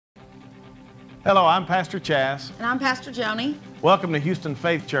Hello, I'm Pastor Chas. And I'm Pastor Joni. Welcome to Houston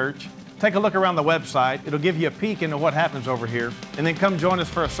Faith Church. Take a look around the website. It'll give you a peek into what happens over here, and then come join us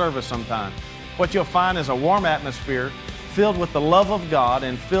for a service sometime. What you'll find is a warm atmosphere filled with the love of God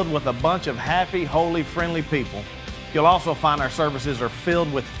and filled with a bunch of happy, holy, friendly people. You'll also find our services are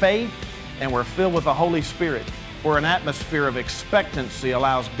filled with faith and we're filled with the Holy Spirit, where an atmosphere of expectancy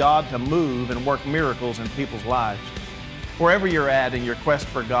allows God to move and work miracles in people's lives. Wherever you're at in your quest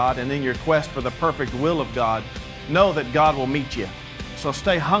for God and in your quest for the perfect will of God, know that God will meet you. So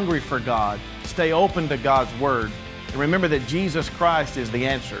stay hungry for God, stay open to God's Word, and remember that Jesus Christ is the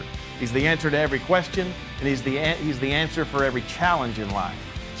answer. He's the answer to every question, and He's the answer for every challenge in life.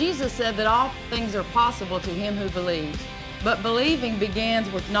 Jesus said that all things are possible to him who believes, but believing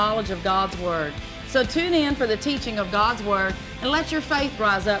begins with knowledge of God's Word. So tune in for the teaching of God's Word and let your faith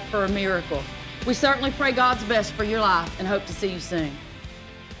rise up for a miracle. We certainly pray God's best for your life and hope to see you soon.